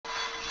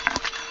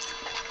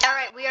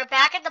are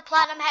back at the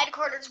Platinum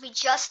headquarters. We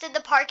just did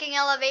the parking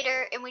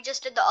elevator, and we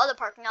just did the other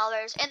parking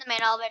elevators and the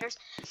main elevators.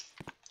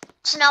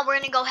 So now we're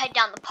gonna go head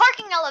down the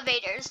parking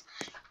elevators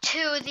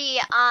to the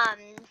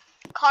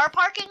car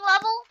parking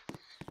level,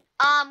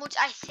 which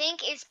I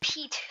think is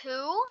P2.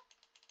 Well,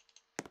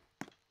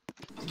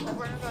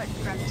 we're gonna go ahead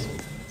and grab this one,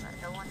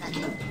 the one that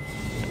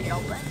it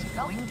opens.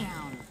 Going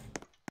down.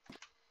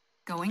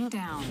 Going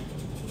down.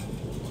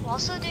 We'll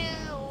also do.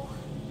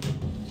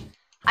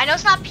 I know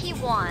it's not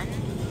P1.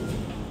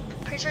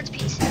 Pretty sure it's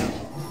P2.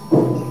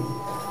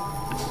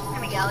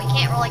 There we go. We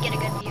can't really get a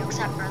good view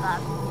except for the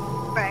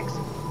bricks.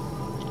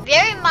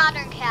 Very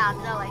modern cabs.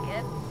 I like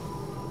it.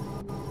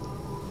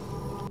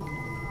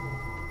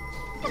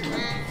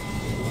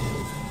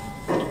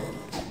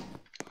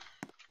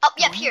 Oh,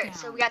 yep, here.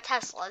 So we got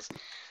Teslas.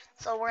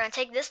 So we're gonna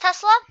take this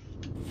Tesla,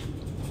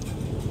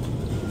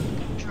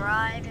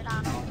 drive it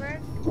on over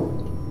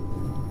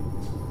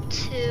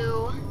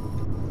to.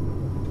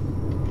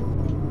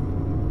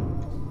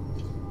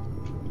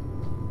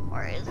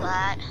 Where is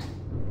that?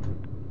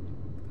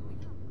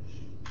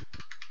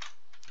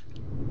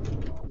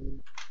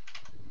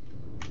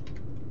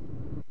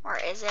 Where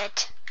is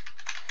it?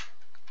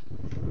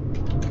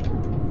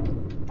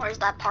 Where's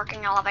that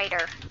parking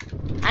elevator?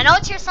 I know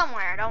it's here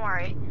somewhere, don't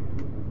worry.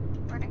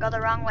 We're gonna go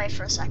the wrong way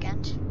for a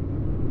second.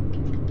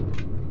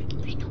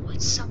 I know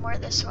it's somewhere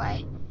this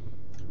way.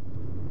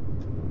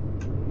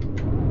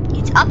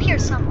 It's up here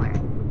somewhere.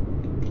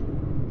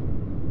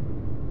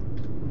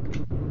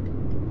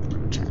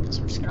 Try this,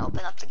 we're just gonna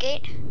open up the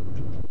gate.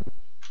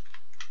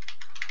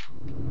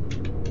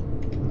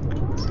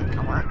 It's not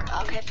gonna work.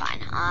 Okay,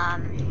 fine.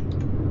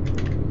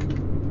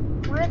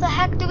 Where the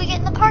heck do we get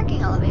in the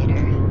parking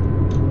elevator?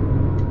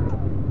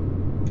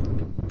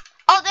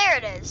 Oh, there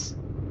it is.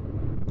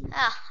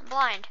 Ah, I'm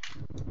blind.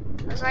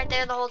 It was right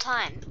there the whole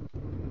time.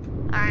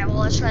 Alright, well,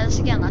 let's try this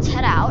again. Let's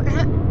head out.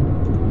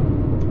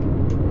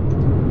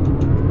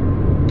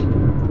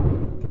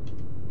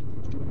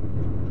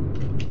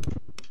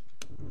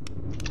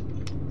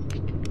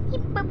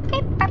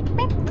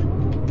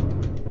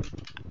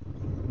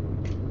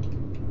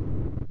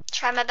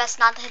 Try my best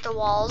not to hit the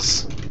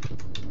walls.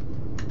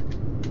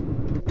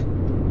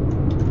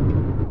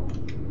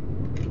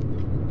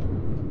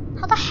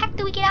 How the heck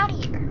do we get out of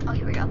here? Oh,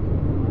 here we go.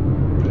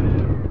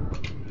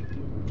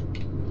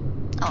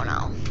 Oh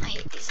no, I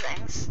hate these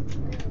things.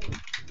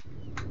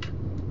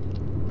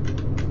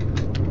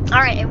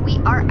 Alright, and we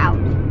are out.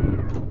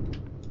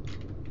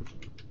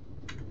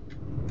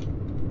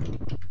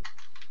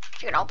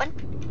 You can open.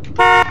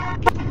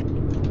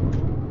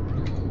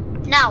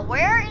 Now,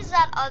 where is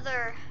that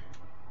other...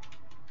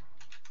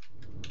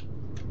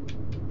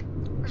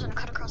 We're just gonna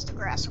cut across the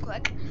grass real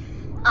quick.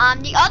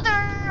 The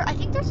other... I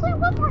think there's only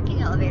one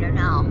parking elevator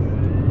now.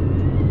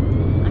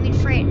 I mean,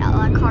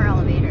 car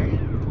elevator.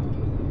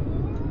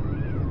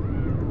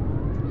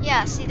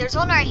 Yeah, see, there's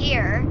one right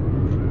here.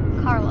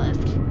 Car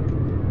lift.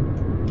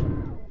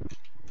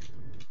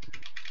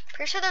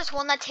 Pretty sure there's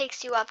one that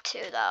takes you up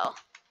too, though.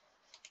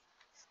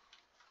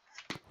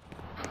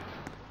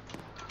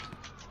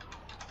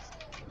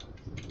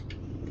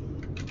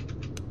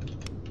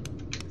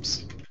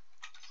 Oops.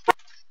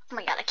 Oh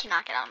my god, I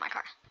cannot get out of my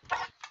car.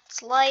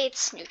 It's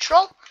lights,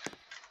 neutral.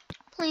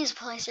 Please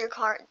place your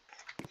car,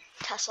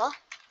 Tesla.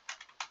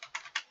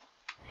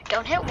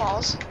 Don't hit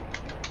walls.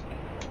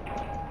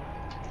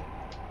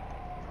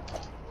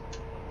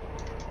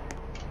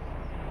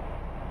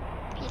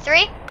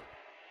 P3.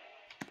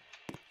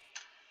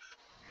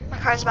 My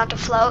car's about to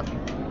float.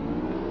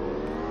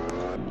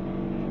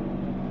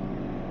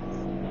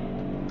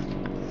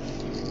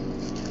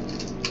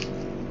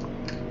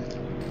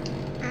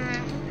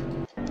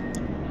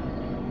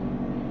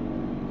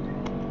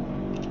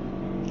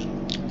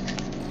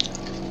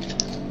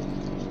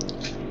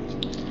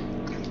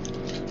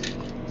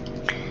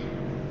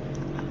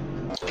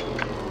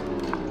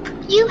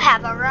 You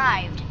have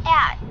arrived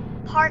at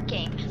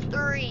parking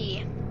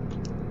 3.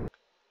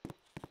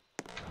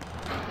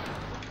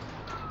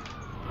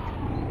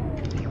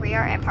 Here we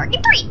are at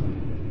parking 3.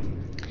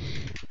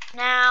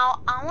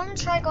 Now, I want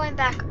to try going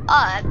back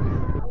up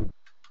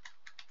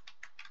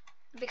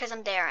because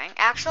I'm daring.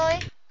 Actually,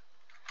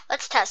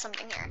 let's test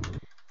something here.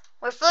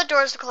 Wait for the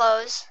doors to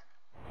close.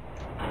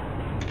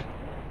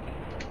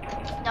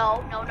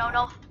 No, no, no,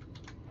 no.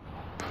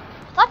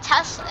 I thought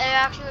Tesla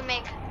actually would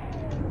make...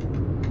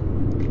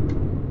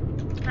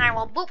 Alright,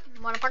 well, boop.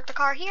 I'm gonna park the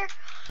car here.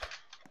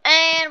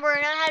 And we're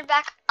gonna head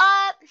back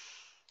up.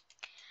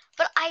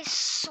 But I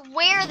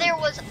swear there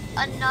was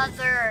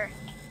another...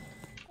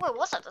 Wait,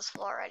 what's up this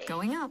floor already?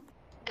 Going up.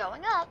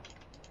 Going up.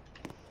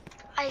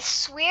 I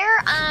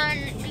swear on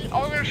the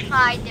other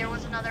side there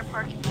was another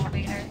parking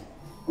elevator.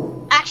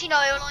 Actually,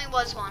 no, it only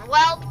was one.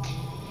 Well,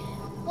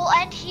 we'll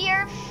end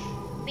here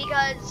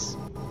because,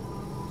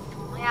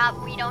 yeah,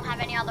 we don't have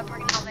any other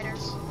parking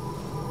elevators.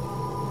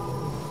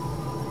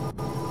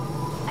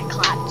 I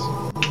clapped.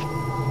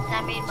 And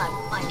I made my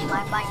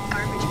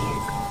garbage can.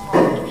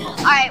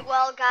 Alright,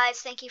 well guys,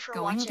 thank you for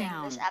watching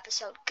this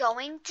episode.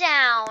 Going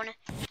down.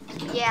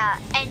 Yeah,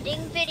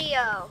 ending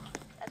video.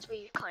 That's what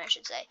you kind of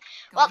should say.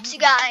 Well, see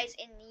you guys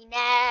in the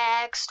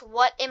next.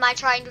 What am I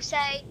trying to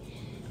say?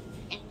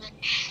 In the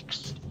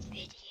next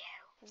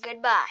video.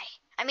 Goodbye.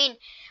 I mean,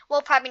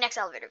 well, probably next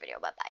elevator video. Bye bye.